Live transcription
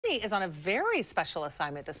Tony is on a very special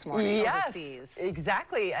assignment this morning overseas.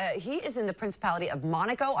 Exactly. He is in the Principality of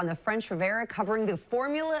Monaco on the French Riviera covering the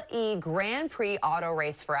Formula E Grand Prix auto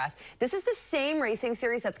race for us. This is the same racing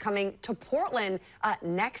series that's coming to Portland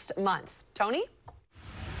next month. Tony?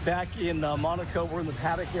 Back in Monaco, we're in the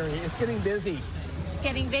paddock area. It's getting busy.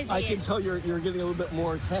 Getting busy. I can tell you're getting a little bit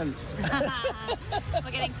more tense. We're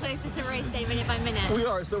getting closer to race day minute by minute. We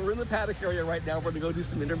are. So we're in the paddock area right now. We're going to go do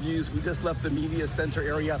some interviews. We just left the media center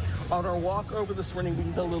area. On our walk over this morning, we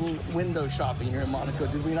did a little window shopping here in Monaco,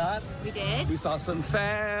 did we not? We did. We saw some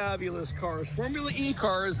fabulous cars. Formula E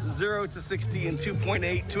cars, 0 to 60 in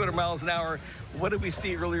 2.8, 200 miles an hour. What did we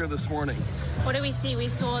see earlier this morning? What did we see? We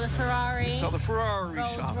saw the Ferrari. We saw the Ferrari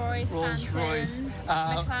shop. Rolls-Royce,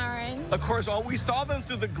 McLaren. Of course, we saw them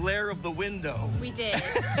through the glare of the window. We did.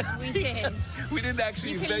 We did. Yes, we didn't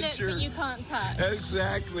actually venture. Look, but you can't touch.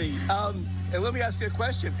 Exactly. And let me ask you a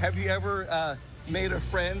question. Have you ever made a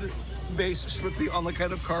friend based strictly on the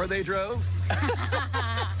kind of car they drove?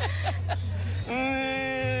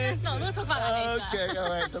 We'll talk about that later. Okay, all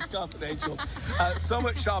right, that's confidential. So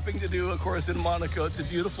much shopping to do, of course, in Monaco. It's a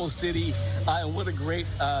beautiful city, and what a great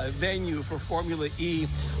venue for Formula E.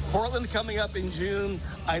 Portland coming up in June.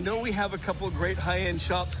 I know we have a couple of great high-end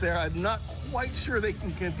shops there. I'm not quite sure they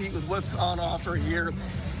can compete with what's on offer here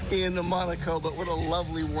in Monaco, but what a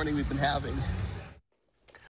lovely morning we've been having.